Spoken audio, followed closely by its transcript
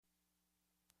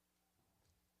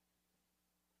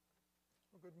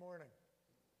Well, good morning.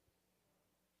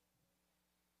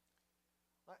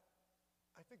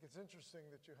 I think it's interesting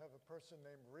that you have a person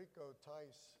named Rico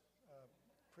Tice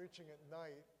preaching at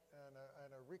night and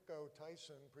a Rico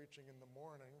Tyson preaching in the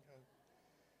morning.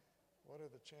 What are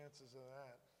the chances of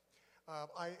that?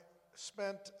 I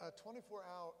spent 24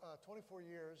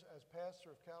 years as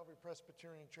pastor of Calvary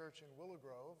Presbyterian Church in Willow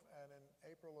Grove, and in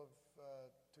April of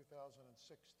 2016,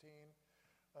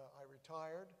 I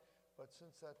retired. But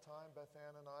since that time, Beth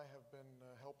Ann and I have been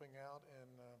helping out in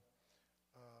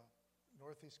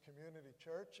Northeast Community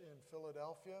Church in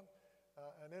Philadelphia,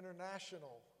 an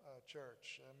international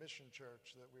church, a mission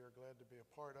church that we are glad to be a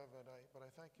part of. But I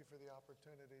thank you for the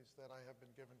opportunities that I have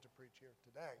been given to preach here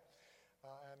today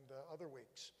and other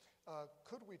weeks.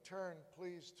 Could we turn,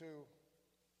 please, to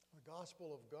the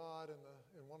Gospel of God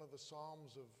in one of the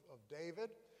Psalms of David,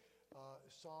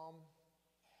 Psalm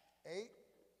 8.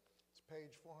 It's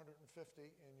page 450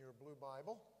 in your blue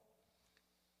Bible,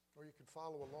 or you can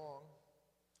follow along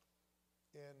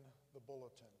in the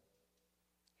bulletin.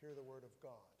 Hear the word of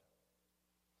God.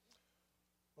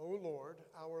 O Lord,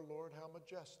 our Lord, how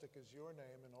majestic is your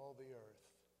name in all the earth.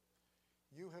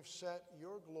 You have set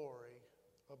your glory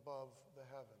above the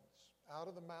heavens.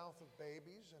 Out of the mouth of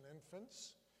babies and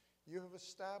infants, you have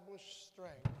established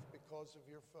strength because of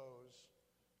your foes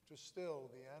to still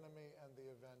the enemy and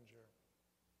the avenger.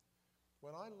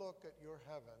 When I look at your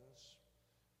heavens,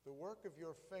 the work of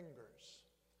your fingers,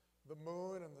 the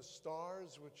moon and the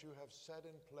stars which you have set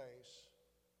in place,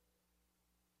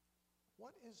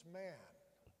 what is man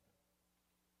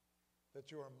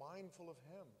that you are mindful of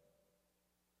him,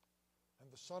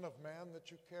 and the Son of Man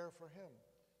that you care for him?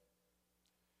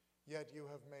 Yet you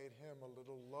have made him a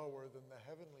little lower than the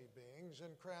heavenly beings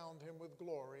and crowned him with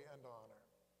glory and honor.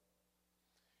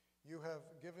 You have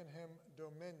given him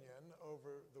dominion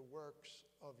over the works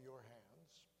of your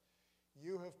hands.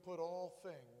 You have put all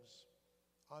things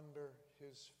under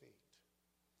his feet.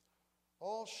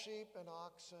 All sheep and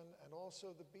oxen, and also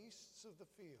the beasts of the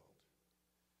field,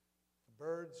 the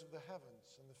birds of the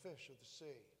heavens and the fish of the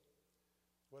sea,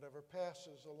 whatever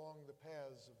passes along the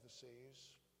paths of the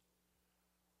seas.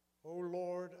 O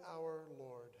Lord, our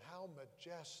Lord, how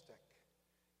majestic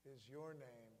is your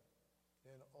name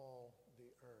in all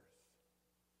the earth.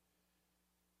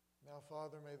 Now,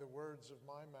 Father, may the words of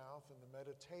my mouth and the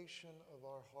meditation of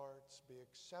our hearts be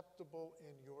acceptable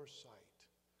in your sight,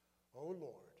 O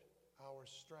Lord, our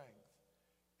strength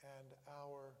and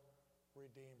our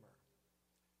Redeemer.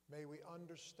 May we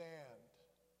understand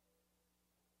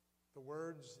the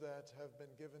words that have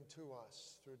been given to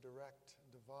us through direct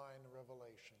divine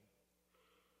revelation.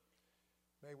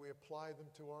 May we apply them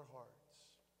to our hearts.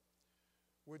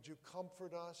 Would you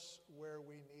comfort us where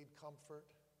we need comfort?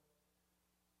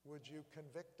 Would you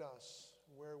convict us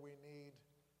where we need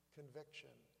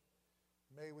conviction?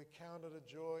 May we count it a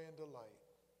joy and delight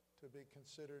to be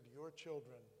considered your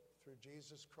children through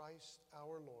Jesus Christ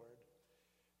our Lord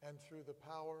and through the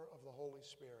power of the Holy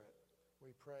Spirit.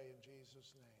 We pray in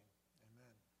Jesus' name.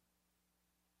 Amen.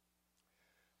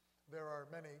 There are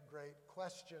many great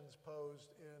questions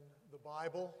posed in the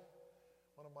Bible.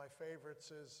 One of my favorites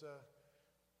is,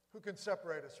 who can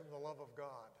separate us from the love of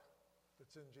God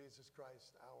that's in Jesus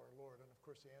Christ our Lord? And of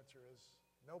course the answer is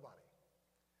nobody.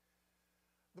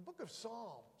 The book of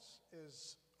Psalms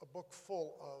is a book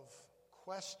full of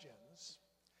questions.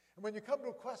 And when you come to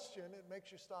a question, it makes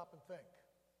you stop and think.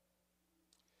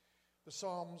 The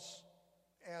Psalms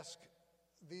ask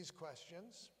these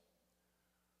questions.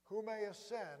 Who may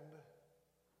ascend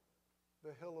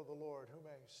the hill of the Lord? Who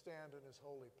may stand in his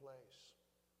holy place?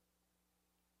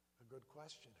 A good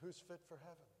question. Who's fit for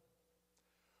heaven?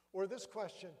 Or this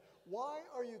question, why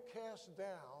are you cast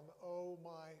down, O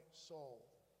my soul?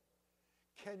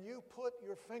 Can you put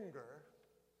your finger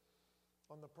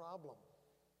on the problem?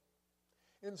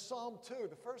 In Psalm 2,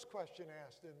 the first question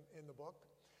asked in the book,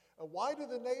 why do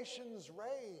the nations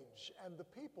rage and the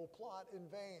people plot in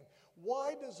vain?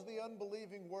 Why does the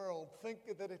unbelieving world think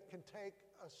that it can take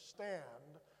a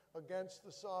stand against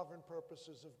the sovereign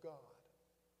purposes of God?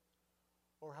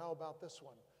 Or how about this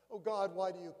one? Oh God,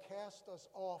 why do you cast us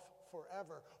off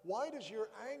forever? Why does your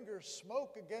anger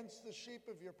smoke against the sheep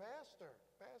of your pasture?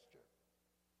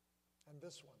 And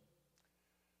this one,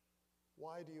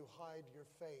 why do you hide your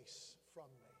face from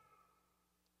me?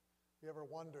 You ever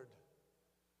wondered,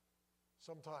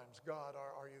 sometimes, God,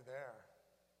 are you there?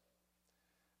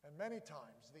 And many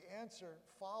times the answer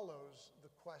follows the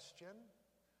question,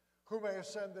 who may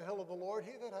ascend the hill of the Lord?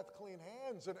 He that hath clean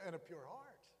hands and a pure heart.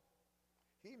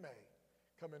 He may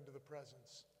come into the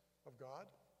presence of God.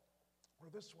 Or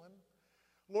this one,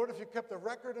 Lord, if you kept the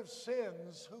record of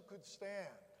sins, who could stand?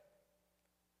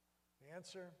 The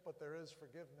answer, but there is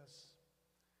forgiveness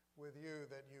with you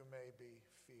that you may be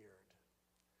feared.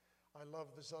 I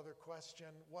love this other question.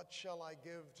 What shall I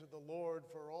give to the Lord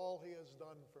for all he has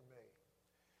done for me?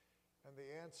 And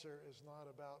the answer is not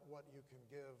about what you can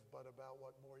give, but about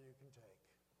what more you can take.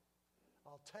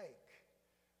 I'll take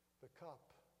the cup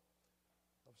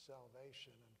of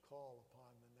salvation and call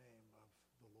upon the name of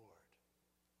the Lord.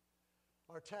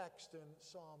 Our text in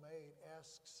Psalm 8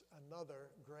 asks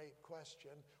another great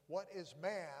question. What is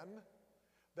man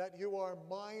that you are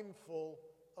mindful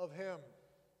of him?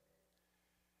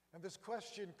 And this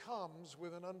question comes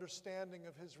with an understanding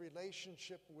of his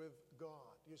relationship with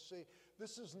God. You see,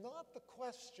 this is not the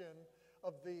question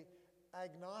of the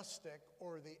agnostic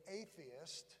or the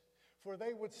atheist, for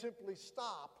they would simply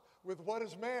stop with what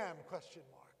is man, question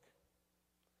mark.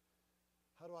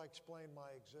 How do I explain my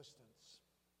existence?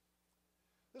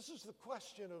 This is the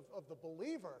question of the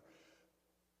believer.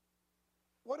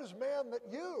 What is man that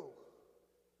you,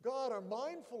 God, are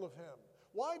mindful of him?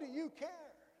 Why do you care?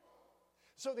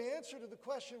 So the answer to the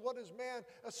question, what is man,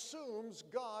 assumes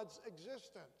God's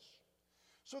existence.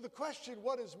 So the question,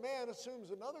 what is man,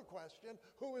 assumes another question,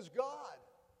 who is God?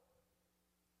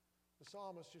 The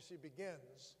psalmist, you see,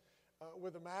 begins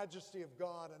with the majesty of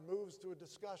God and moves to a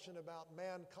discussion about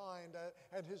mankind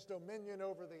and his dominion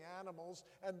over the animals,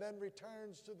 and then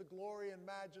returns to the glory and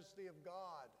majesty of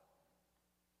God.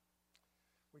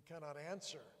 We cannot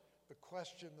answer the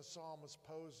question the psalmist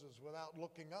poses without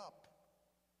looking up.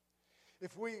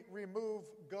 If we remove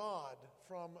God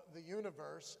from the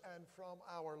universe and from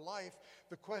our life,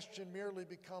 the question merely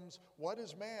becomes, what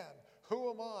is man? Who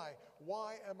am I?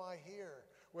 Why am I here?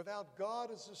 Without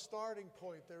God as the starting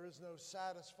point, there is no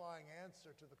satisfying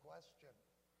answer to the question.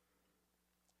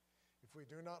 If we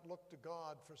do not look to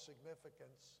God for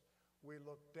significance, we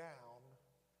look down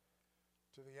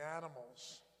to the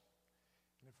animals.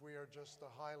 And if we are just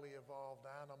a highly evolved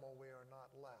animal, we are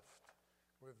not left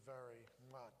with very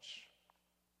much.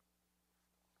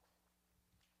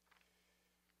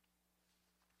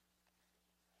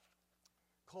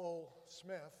 Cole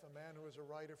Smith, a man who is a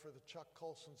writer for the Chuck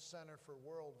Colson Center for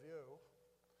Worldview,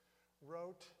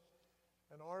 wrote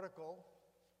an article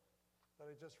that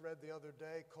I just read the other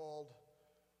day called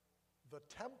The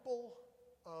Temple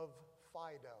of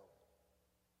Fido.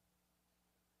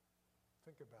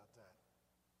 Think about that.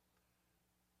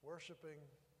 Worshipping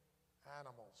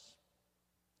animals.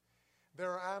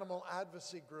 There are animal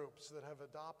advocacy groups that have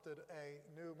adopted a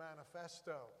new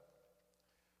manifesto.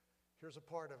 Here's a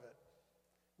part of it.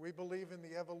 We believe in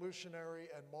the evolutionary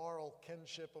and moral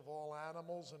kinship of all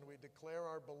animals, and we declare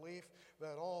our belief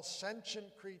that all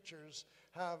sentient creatures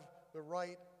have the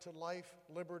right to life,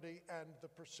 liberty, and the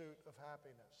pursuit of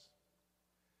happiness.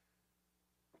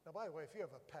 Now, by the way, if you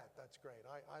have a pet, that's great.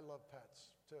 I love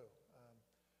pets, too.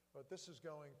 But this is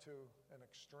going to an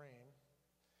extreme.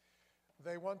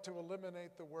 They want to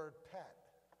eliminate the word pet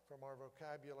from our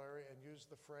vocabulary and use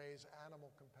the phrase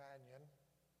animal companion.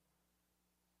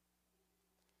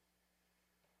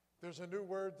 There's a new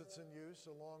word that's in use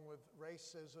along with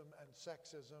racism and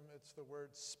sexism. It's the word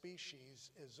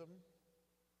speciesism,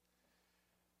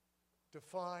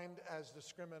 defined as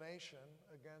discrimination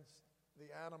against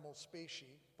the animal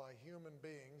species by human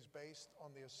beings based on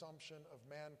the assumption of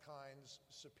mankind's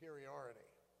superiority.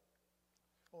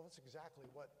 Well, that's exactly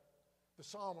what the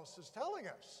psalmist is telling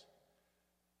us,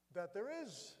 that there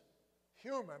is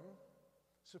human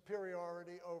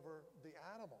superiority over the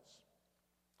animals.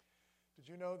 Did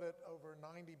you know that over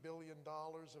 $90 billion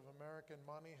of American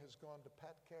money has gone to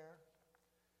pet care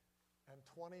and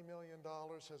 $20 million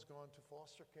has gone to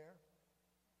foster care?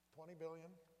 $20 billion?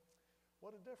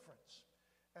 What a difference.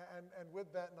 And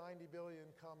with that $90 billion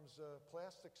comes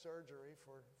plastic surgery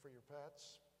for your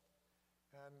pets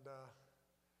and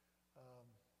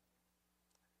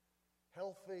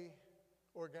healthy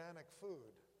organic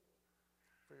food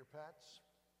for your pets.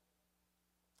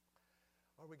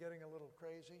 Are we getting a little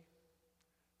crazy?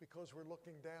 Because we're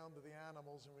looking down to the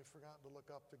animals and we've forgotten to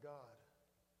look up to God.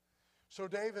 So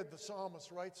David, the psalmist,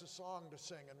 writes a song to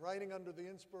sing, and writing under the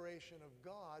inspiration of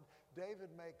God, David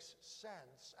makes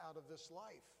sense out of this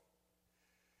life.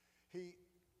 He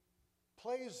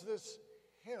plays this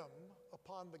hymn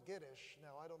upon the Giddush.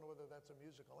 Now, I don't know whether that's a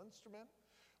musical instrument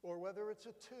or whether it's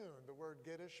a tune. The word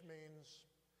Giddush means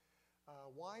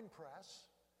wine press.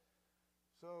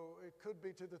 So it could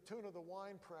be to the tune of the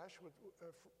wine press,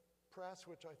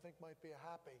 which I think might be a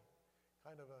happy,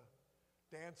 kind of a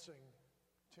dancing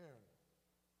tune.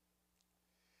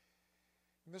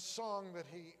 And this song that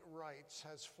he writes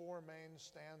has four main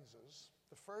stanzas.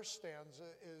 The first stanza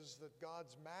is that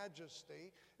God's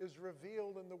majesty is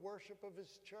revealed in the worship of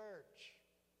his church.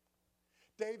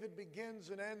 David begins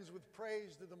and ends with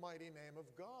praise to the mighty name of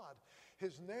God.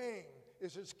 His name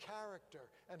is his character.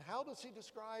 And how does he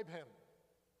describe him?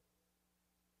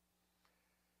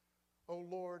 O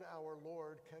Lord, our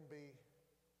Lord can be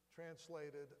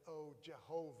translated, O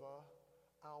Jehovah,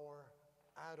 our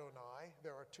Adonai.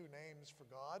 There are two names for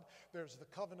God. There's the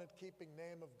covenant-keeping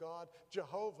name of God,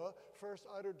 Jehovah, first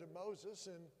uttered to Moses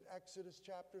in Exodus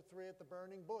chapter 3 at the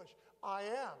burning bush. I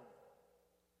am.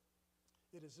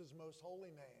 It is his most holy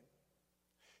name.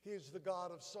 He is the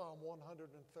God of Psalm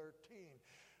 113.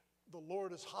 The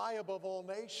Lord is high above all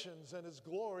nations, and his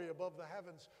glory above the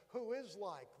heavens. Who is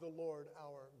like the Lord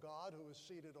our God, who is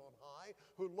seated on high,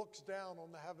 who looks down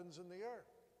on the heavens and the earth?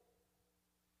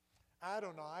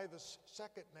 Adonai, the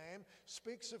second name,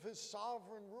 speaks of his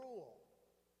sovereign rule.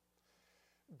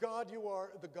 God, you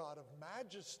are the God of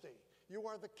majesty. You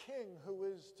are the King who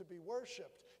is to be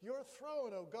worshipped. Your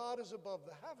throne, O God, is above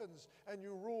the heavens, and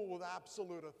you rule with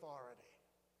absolute authority.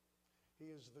 He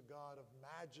is the God of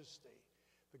majesty,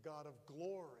 the God of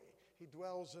glory. He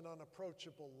dwells in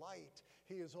unapproachable light.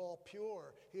 He is all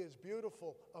pure. He is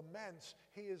beautiful, immense.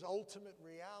 He is ultimate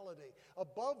reality.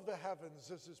 Above the heavens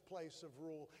is his place of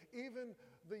rule. Even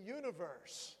the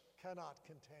universe cannot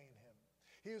contain him.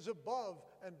 He is above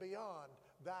and beyond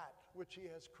that which he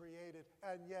has created.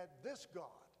 And yet this God,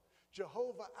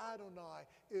 Jehovah Adonai,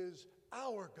 is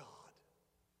our God.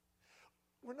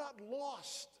 We're not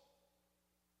lost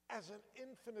as an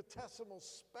infinitesimal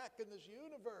speck in this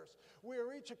universe. We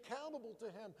are each accountable to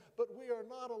him, but we are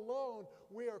not alone.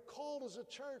 We are called as a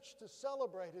church to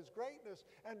celebrate his greatness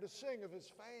and to sing of his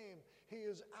fame. He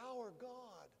is our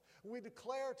God. We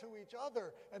declare to each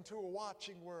other and to a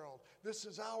watching world, this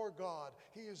is our God.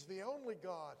 He is the only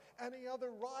God. Any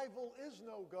other rival is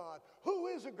no God. Who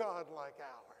is a God like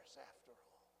ours, after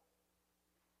all?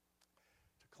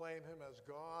 To claim him as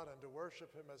God and to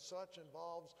worship him as such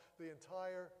involves the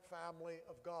entire family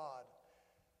of God.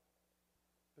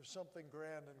 There's something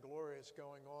grand and glorious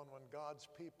going on when God's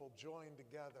people join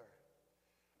together,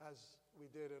 as we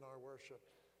did in our worship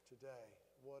today.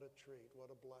 What a treat, what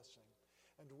a blessing.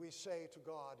 And we say to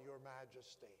God, Your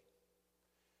Majesty.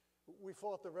 We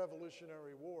fought the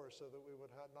Revolutionary War so that we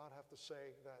would not have to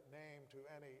say that name to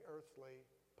any earthly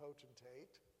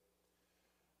potentate.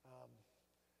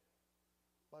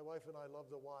 My wife and I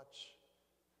love to watch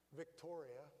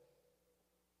Victoria.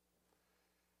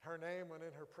 Her name, when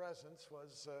in her presence,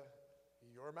 was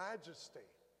Your Majesty.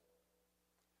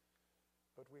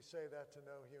 But we say that to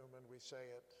no human. We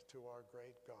say it to our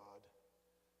great God.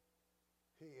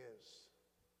 He is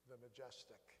the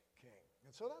majestic King.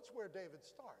 And so that's where David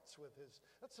starts with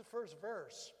that's the first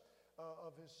verse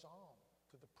of his psalm,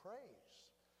 to the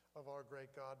praise of our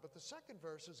great God. But the second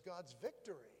verse is God's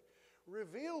victory,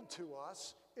 revealed to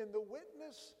us in the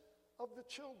witness of the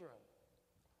children.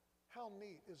 How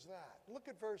neat is that? Look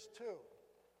at verse 2.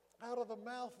 Out of the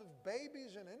mouth of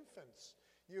babies and infants,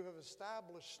 you have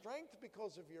established strength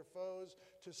because of your foes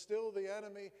to still the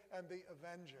enemy and the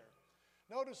avenger.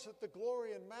 Notice that the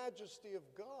glory and majesty of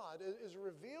God is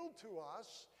revealed to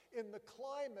us in the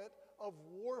climate of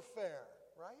warfare,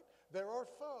 right? There are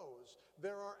foes,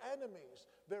 there are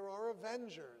enemies, there are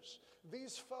avengers.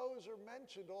 These foes are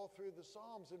mentioned all through the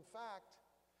Psalms. In fact,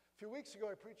 a few weeks ago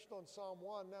I preached on Psalm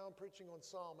 1, now I'm preaching on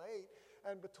Psalm 8.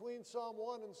 And between Psalm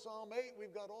 1 and Psalm 8,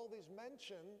 we've got all this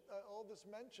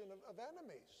mention of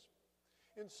enemies.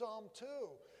 In Psalm 2,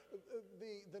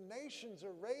 the nations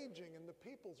are raging and the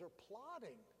peoples are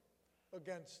plotting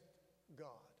against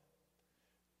God.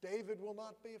 David will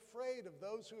not be afraid of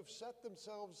those who have set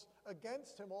themselves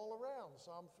against him all around,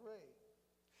 Psalm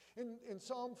 3. In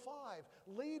Psalm 5,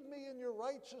 lead me in your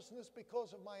righteousness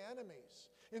because of my enemies.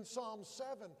 In Psalm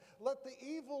 7, let the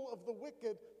evil of the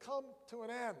wicked come to an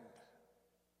end.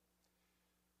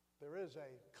 There is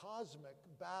a cosmic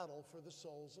battle for the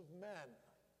souls of men.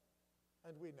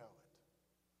 And we know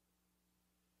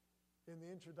it. In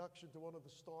the introduction to one of the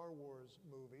Star Wars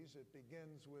movies, it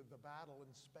begins with the battle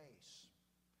in space.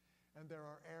 And there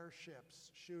are airships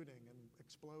shooting and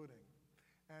exploding.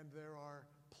 And there are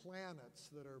planets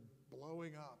that are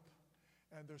blowing up.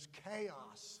 And there's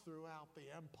chaos throughout the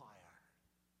empire.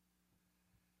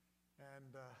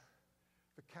 And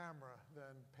the camera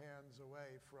then pans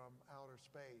away from outer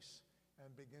space and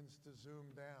begins to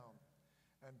zoom down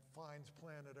and finds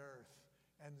planet Earth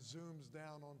and zooms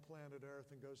down on planet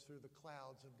Earth and goes through the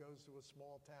clouds and goes to a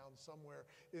small town somewhere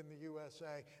in the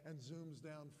USA and zooms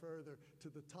down further to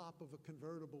the top of a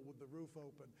convertible with the roof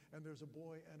open. And there's a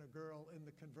boy and a girl in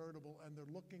the convertible and they're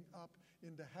looking up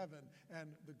into heaven.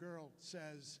 And the girl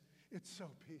says, it's so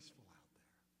peaceful out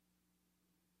there.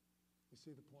 You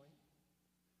see the point?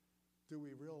 Do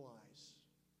we realize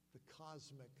the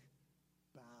cosmic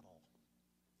battle.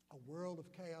 A world of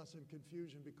chaos and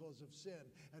confusion because of sin,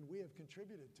 and we have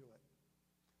contributed to it.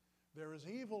 There is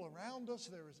evil around us,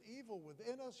 there is evil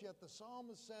within us, yet the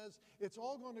psalmist says it's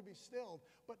all going to be stilled.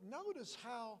 But notice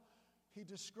how he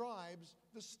describes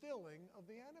the stilling of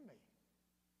the enemy.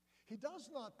 He does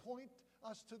not point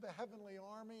us to the heavenly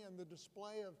army and the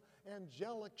display of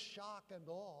angelic shock and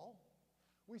awe.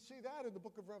 We see that in the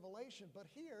book of Revelation, but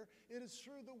here it is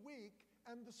through the weak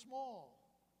and the small.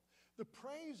 The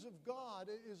praise of God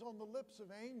is on the lips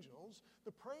of angels.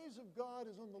 The praise of God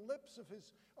is on the lips of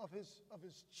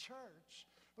his church.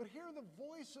 But here the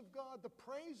voice of God, the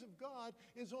praise of God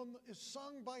is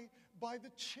sung by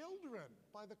the children,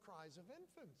 by the cries of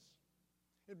infants.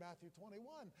 In Matthew 21,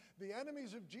 the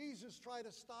enemies of Jesus try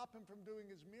to stop him from doing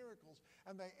his miracles,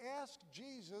 and they ask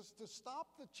Jesus to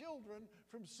stop the children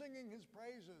from singing his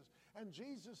praises. And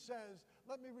Jesus says,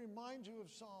 let me remind you of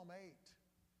Psalm 8.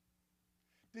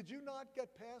 Did you not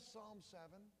get past Psalm 7?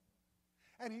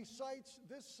 And he cites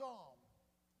this psalm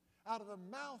out of the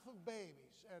mouth of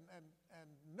babies and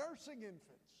nursing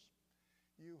infants.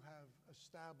 You have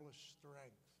established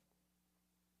strength.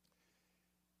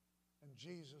 And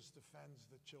Jesus defends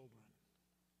the children,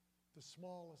 the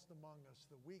smallest among us,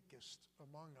 the weakest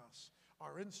among us,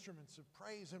 are instruments of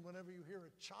praise. And whenever you hear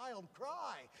a child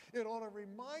cry, it ought to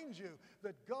remind you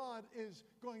that God is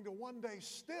going to one day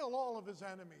still all of his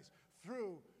enemies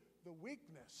through the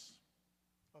weakness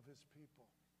of his people.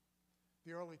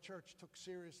 The early church took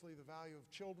seriously the value of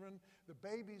children. The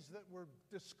babies that were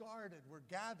discarded were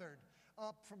gathered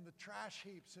up from the trash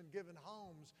heaps and given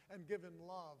homes and given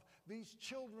love. These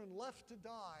children left to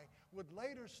die would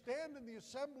later stand in the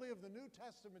assembly of the New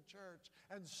Testament church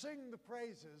and sing the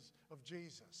praises of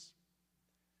Jesus.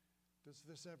 Does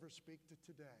this ever speak to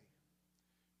today,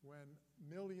 when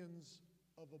millions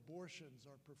of abortions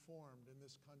are performed in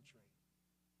this country?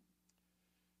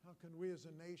 How can we as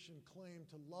a nation claim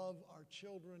to love our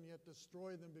children yet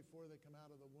destroy them before they come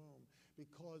out of the womb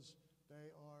because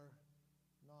they are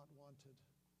not wanted?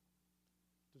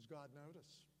 Does God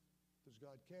notice? Does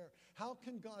God care? How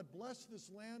can God bless this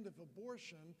land if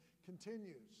abortion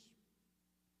continues?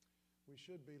 We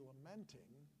should be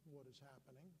lamenting what is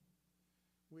happening.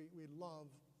 We love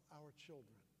our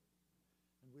children.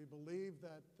 And we believe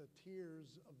that the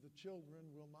tears of the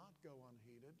children will not go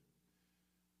unheeded.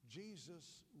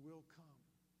 Jesus will come.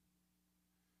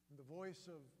 And the voice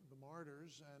of the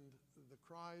martyrs and the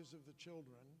cries of the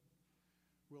children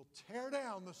will tear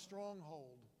down the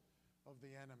stronghold of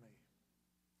the enemy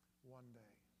one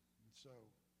day. And so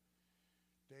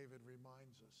David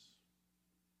reminds us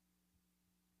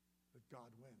that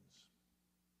God wins.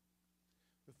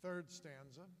 The third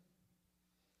stanza,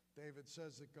 David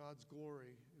says that God's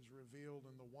glory is revealed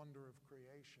in the wonder of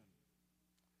creation.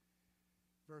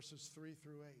 Verses 3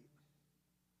 through 8.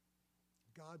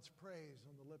 God's praise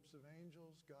on the lips of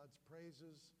angels, God's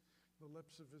praises the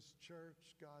lips of his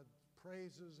church, God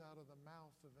praises out of the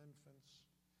mouth of infants,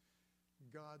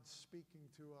 God speaking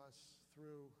to us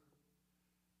through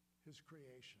his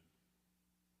creation.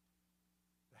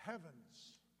 The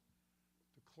heavens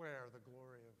declare the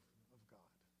glory of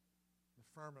God. The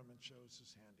firmament shows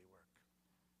his handiwork.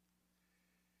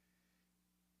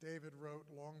 David wrote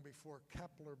long before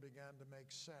Kepler began to make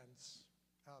sense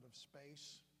out of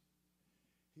space.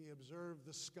 He observed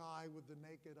the sky with the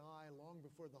naked eye long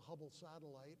before the Hubble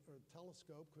satellite or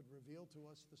telescope could reveal to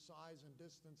us the size and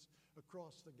distance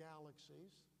across the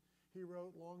galaxies. He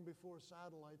wrote long before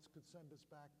satellites could send us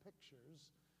back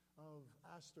pictures of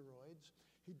asteroids.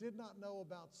 He did not know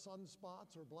about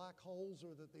sunspots or black holes,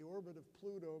 or that the orbit of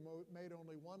Pluto made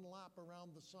only one lap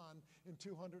around the sun in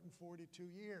 242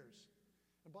 years.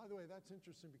 And by the way, that's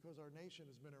interesting because our nation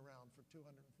has been around for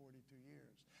 242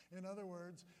 years. In other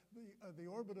words, the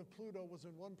orbit of Pluto was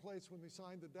in one place when we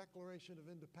signed the Declaration of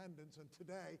Independence, and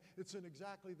today it's in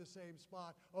exactly the same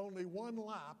spot, only one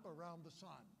lap around the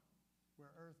sun, where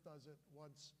Earth does it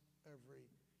once every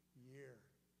year.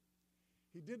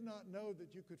 He did not know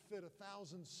that you could fit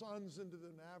 1,000 suns into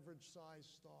an average-sized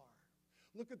star.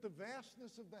 Look at the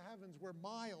vastness of the heavens, where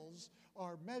miles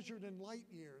are measured in light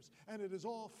years, and it is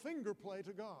all finger play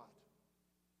to God.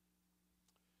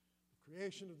 The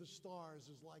creation of the stars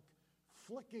is like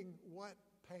flicking wet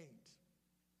paint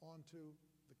onto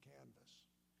the canvas.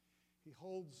 He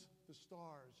holds the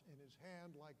stars in his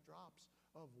hand like drops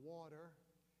of water.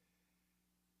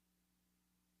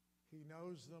 He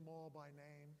knows them all by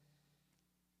name.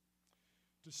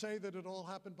 To say that it all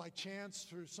happened by chance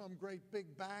through some great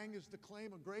big bang is to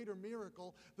claim a greater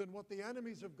miracle than what the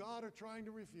enemies of God are trying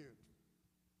to refute.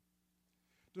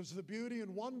 Does the beauty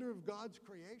and wonder of God's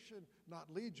creation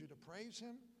not lead you to praise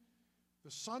him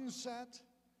the sunset,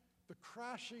 the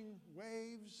crashing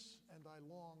waves, and I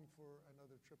long for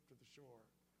another trip to the shore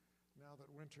now that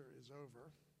winter is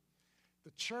over.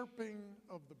 The chirping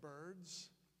of the birds,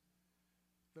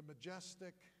 the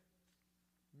majestic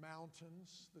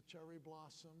mountains, the cherry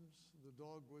blossoms, the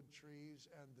dogwood trees,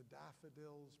 and the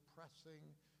daffodils pressing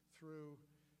through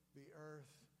the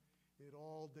earth, it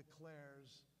all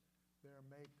declares their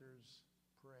Maker's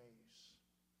praise.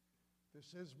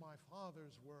 This is my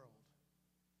Father's world,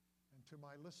 and to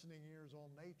my listening ears all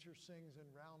nature sings, and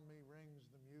round me rings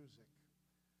the music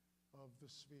of the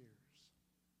spheres.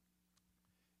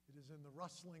 It is in the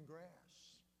rustling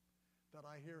grass that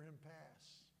I hear him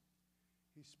pass.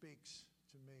 He speaks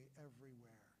to me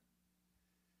everywhere.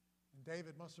 And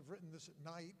David must have written this at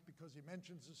night because he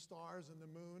mentions the stars and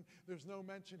the moon. There's no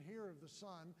mention here of the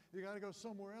sun. You got to go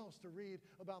somewhere else to read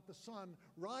about the sun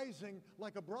rising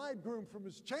like a bridegroom from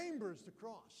his chambers to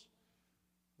cross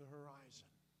the horizon.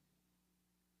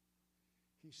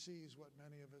 He sees what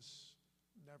many of us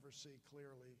never see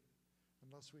clearly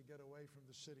unless we get away from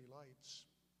the city lights.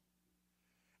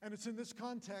 And it's in this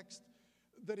context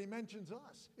that he mentions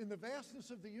us. In the vastness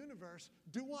of the universe,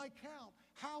 do I count?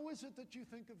 How is it that you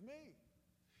think of me?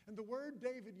 And the word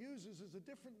David uses is a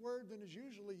different word than is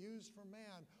usually used for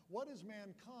man. What is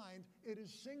mankind? It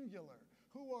is singular.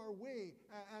 Who are we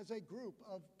as a group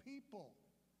of people?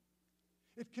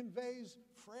 It conveys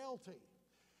frailty.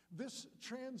 This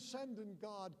transcendent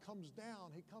God comes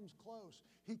down. He comes close.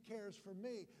 He cares for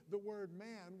me. The word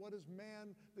man, what is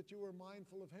man that you are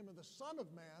mindful of him? And the Son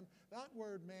of Man, that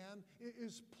word man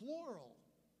is plural,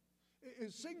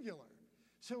 is singular.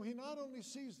 So he not only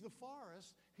sees the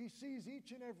forest, he sees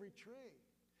each and every tree.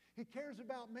 He cares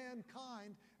about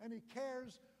mankind, and he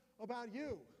cares about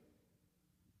you.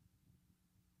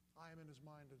 I am in his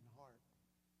mind and heart.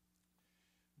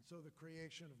 So the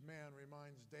creation of man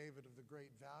reminds David of the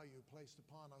great value placed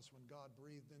upon us when God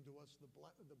breathed into us the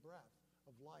breath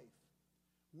of life.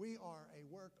 We are a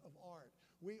work of art.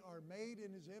 We are made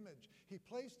in his image. He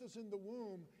placed us in the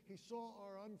womb. He saw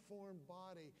our unformed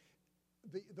body.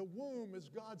 The womb is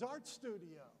God's art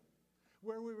studio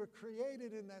where we were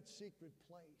created in that secret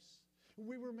place.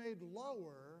 We were made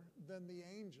lower than the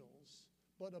angels,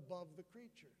 but above the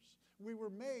creatures. We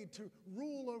were made to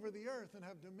rule over the earth and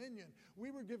have dominion. We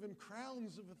were given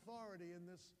crowns of authority in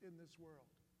this world.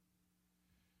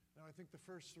 Now, I think the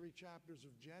first 3 chapters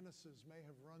of Genesis may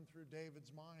have run through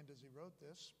David's mind as he wrote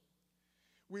this.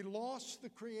 We lost the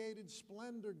created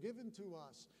splendor given to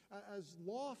us as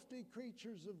lofty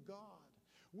creatures of God.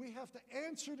 We have to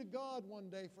answer to God one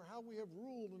day for how we have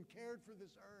ruled and cared for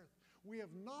this earth. We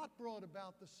have not brought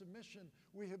about the submission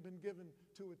we have been given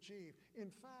to achieve.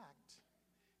 In fact,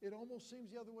 it almost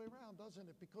seems the other way around, doesn't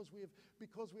it? Because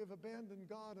we have abandoned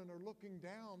God and are looking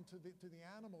down to the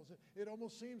animals. It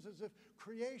almost seems as if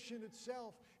creation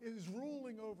itself is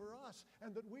ruling over us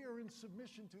and that we are in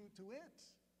submission to it.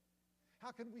 How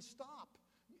can we stop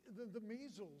the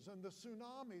measles and the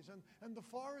tsunamis and the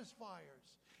forest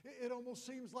fires? It almost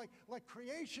seems like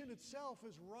creation itself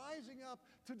is rising up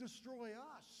to destroy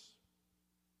us.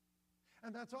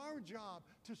 And that's our job,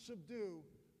 to subdue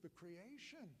the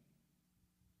creation.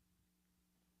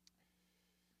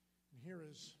 Here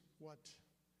is what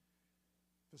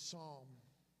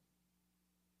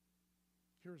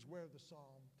here's where the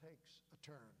psalm takes a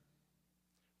turn.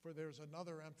 For there's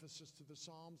another emphasis to the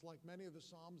Psalms. Like many of the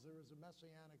Psalms, there is a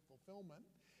messianic fulfillment,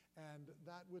 and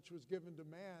that which was given to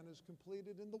man is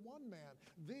completed in the one man,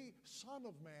 the Son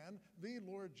of Man, the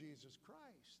Lord Jesus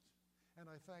Christ. And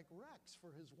I thank Rex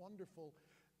for his wonderful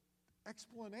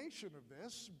explanation of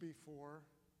this before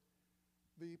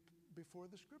the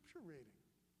scripture reading.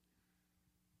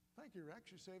 Thank you,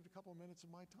 Rex. You saved a couple of minutes of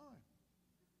my time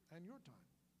and your time.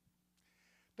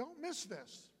 Don't miss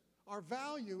this. Our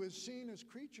value is seen as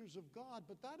creatures of God,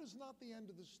 but that is not the end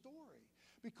of the story,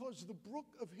 because the book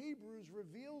of Hebrews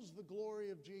reveals the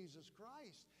glory of Jesus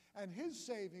Christ and his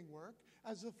saving work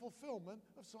as the fulfillment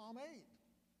of Psalm 8.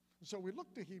 So we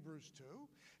look to Hebrews 2,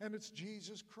 and it's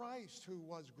Jesus Christ who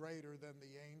was greater than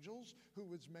the angels, who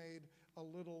was made a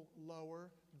little lower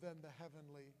than the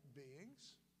heavenly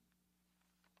beings.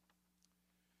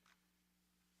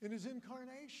 In his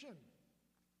incarnation,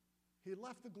 he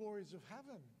left the glories of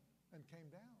heaven and came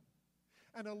down.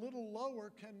 And a little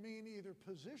lower can mean either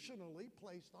positionally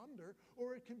placed under,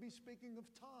 or it can be speaking of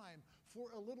time,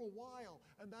 for a little while.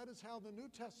 And that is how the New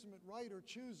Testament writer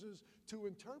chooses to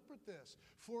interpret this.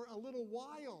 For a little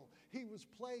while, he was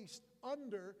placed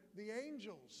under the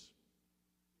angels.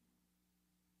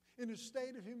 In his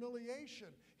state of humiliation,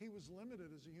 he was limited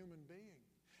as a human being.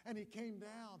 And he came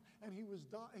down and he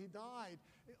died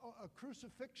a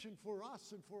crucifixion for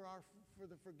us and for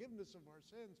the forgiveness of our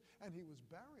sins, and he was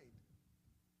buried.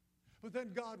 But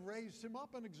then God raised him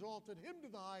up and exalted him to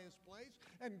the highest place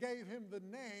and gave him the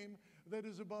name that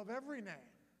is above every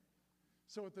name.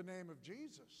 So at the name of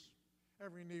Jesus,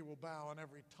 every knee will bow and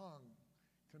every tongue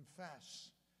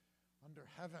confess under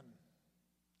heaven.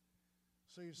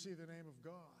 So you see, the name of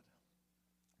God,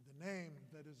 the name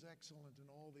that is excellent in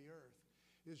all the earth,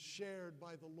 is shared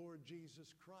by the Lord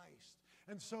Jesus Christ.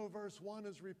 And so verse 1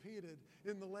 is repeated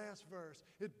in the last verse.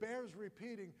 It bears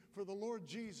repeating, for the Lord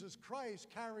Jesus Christ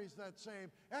carries that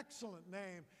same excellent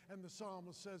name. And the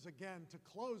psalmist says again to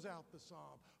close out the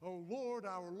psalm, O Lord,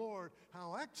 our Lord,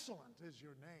 how excellent is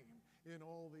your name in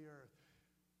all the earth.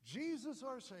 Jesus,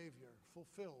 our Savior,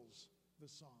 fulfills the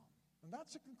psalm. And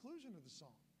that's the conclusion of the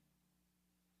psalm.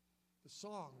 The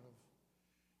song of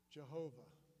Jehovah.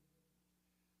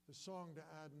 The song to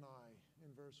Adonai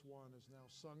in verse 1 is now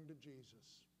sung to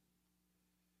Jesus.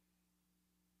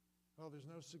 Well, there's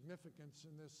no significance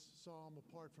in this psalm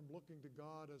apart from looking to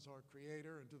God as our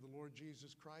Creator and to the Lord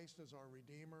Jesus Christ as our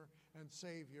Redeemer and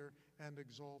Savior and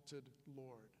exalted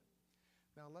Lord.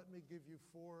 Now let me give you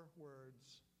 4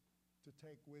 words to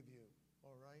take with you,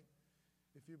 all right?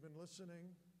 If you've been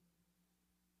listening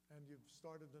and you've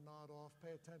started to nod off,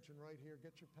 pay attention right here.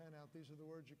 Get your pen out. These are the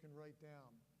words you can write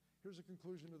down. Here's a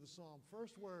conclusion of the psalm.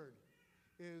 First word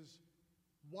is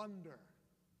wonder.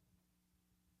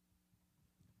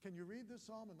 Can you read this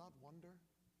psalm and not wonder?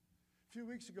 A few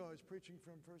weeks ago, I was preaching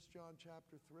from 1 John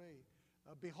chapter 3.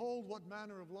 Behold, what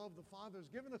manner of love the Father has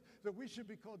given us, that we should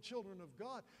be called children of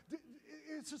God.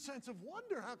 It's a sense of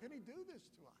wonder. How can he do this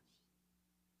to us?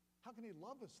 How can he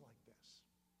love us like this?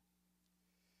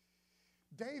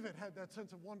 David had that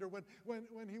sense of wonder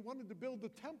when he wanted to build the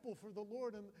temple for the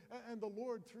Lord, and the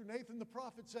Lord, through Nathan the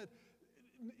prophet, said,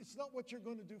 it's not what you're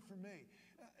going to do for me.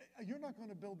 You're not going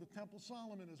to build the temple.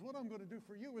 Solomon is. What I'm going to do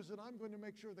for you is that I'm going to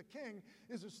make sure the king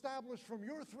is established from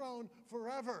your throne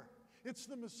forever. It's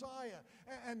the Messiah.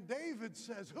 And David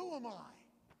says, who am I?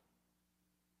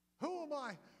 Who am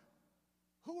I?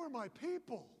 Who are my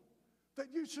people that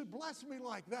you should bless me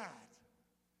like that?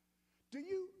 Do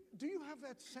you have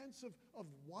that sense of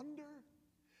wonder?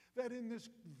 That in this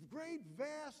great,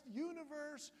 vast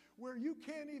universe where you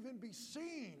can't even be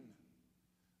seen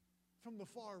from the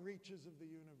far reaches of the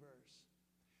universe,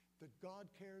 that God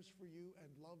cares for you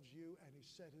and loves you, and he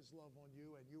set his love on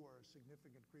you, and you are a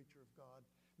significant creature of God.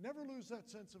 Never lose that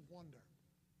sense of wonder.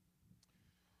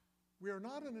 We are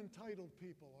not an entitled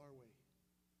people, are we?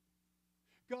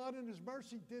 God in his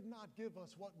mercy did not give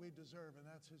us what we deserve, and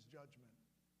that's his judgment.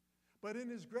 But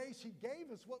in his grace, he gave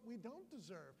us what we don't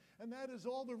deserve, and that is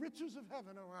all the riches of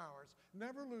heaven are ours.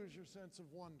 Never lose your sense of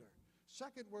wonder.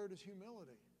 Second word is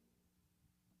humility.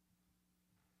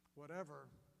 Whatever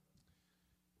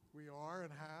we are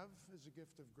and have is a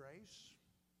gift of grace.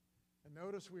 And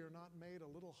notice we are not made a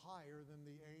little higher than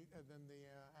the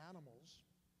animals.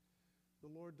 The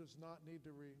Lord does not need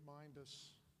to remind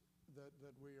us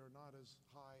that we are not as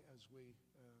high as we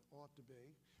ought to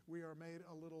be. We are made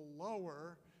a little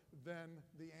lower than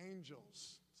the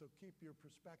angels. So keep your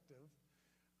perspective.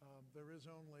 There is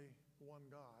only one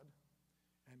God,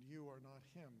 and you are not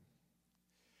him.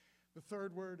 The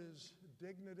third word is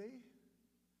dignity.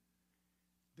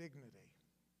 Dignity.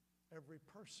 Every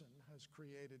person has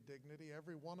created dignity.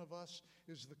 Every one of us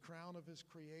is the crown of his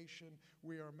creation.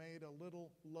 We are made a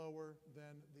little lower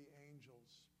than the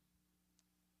angels.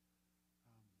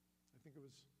 I think it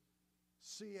was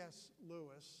C.S.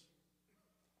 Lewis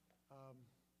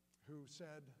who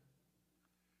said,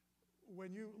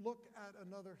 when you look at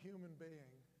another human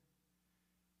being,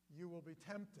 you will be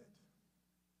tempted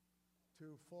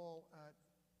to fall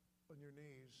on your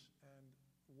knees and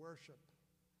worship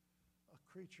a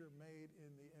creature made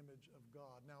in the image of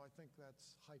God. Now, I think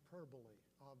that's hyperbole,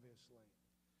 obviously.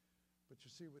 But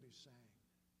you see what he's saying.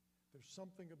 There's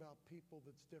something about people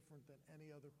that's different than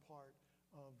any other part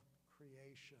of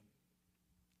creation.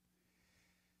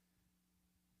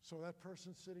 So that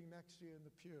person sitting next to you in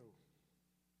the pew,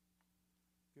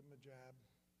 give him a jab.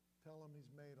 Tell him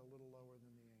he's made a little lower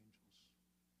than the angels.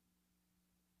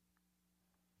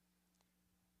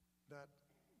 That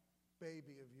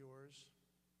baby of yours,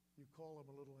 you call him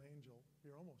a little angel.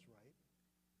 You're almost right.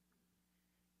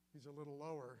 He's a little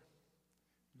lower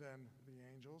than the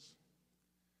angels.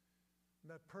 And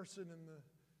that person in the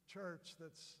church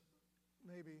that's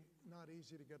maybe not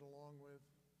easy to get along with,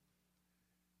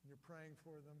 and you're praying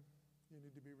for them, you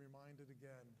need to be reminded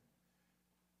again,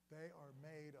 they are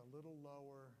made a little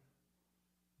lower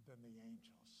than the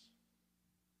angels.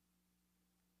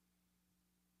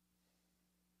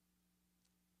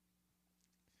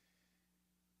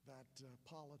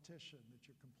 politician that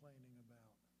you're complaining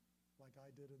about, like I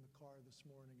did in the car this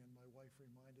morning, and my wife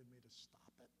reminded me to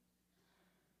stop it.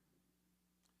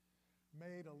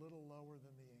 Made a little lower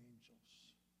than the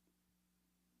angels.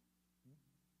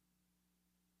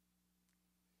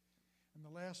 And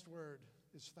the last word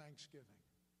is thanksgiving.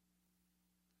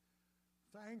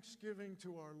 Thanksgiving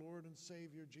to our Lord and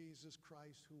Savior Jesus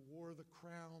Christ, who wore the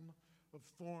crown of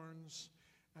thorns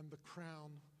and the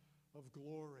crown of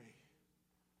glory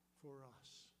for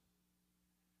us.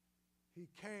 He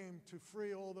came to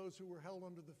free all those who were held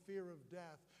under the fear of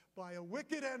death by a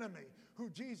wicked enemy who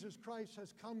Jesus Christ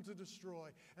has come to destroy.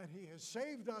 And he has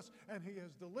saved us, and he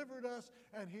has delivered us,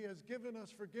 and he has given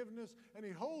us forgiveness, and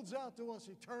he holds out to us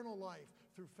eternal life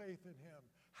through faith in him.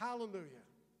 Hallelujah.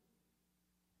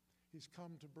 He's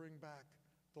come to bring back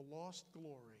the lost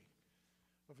glory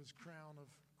of his crown of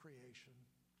creation,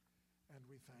 and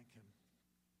we thank him.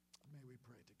 May we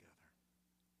pray together.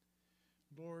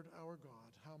 Lord our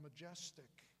God, how majestic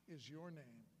is your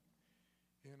name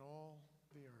in all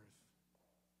the earth.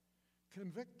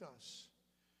 Convict us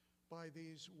by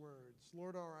these words.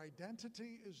 Lord, our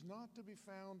identity is not to be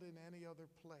found in any other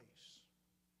place,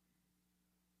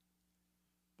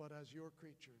 but as your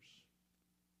creatures,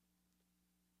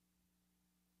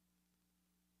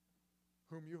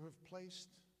 whom you have placed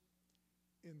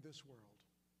in this world.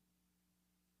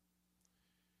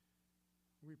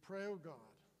 We pray, O God,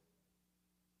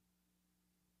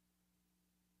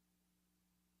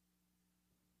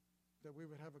 that we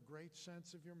would have a great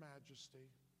sense of your majesty,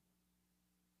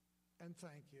 and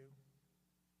thank you,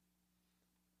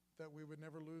 that we would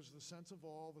never lose the sense of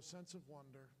awe, the sense of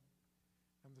wonder,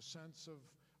 and the sense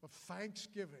of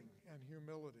thanksgiving and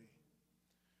humility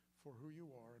for who you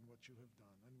are and what you have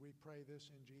done. And we pray this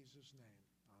in Jesus' name.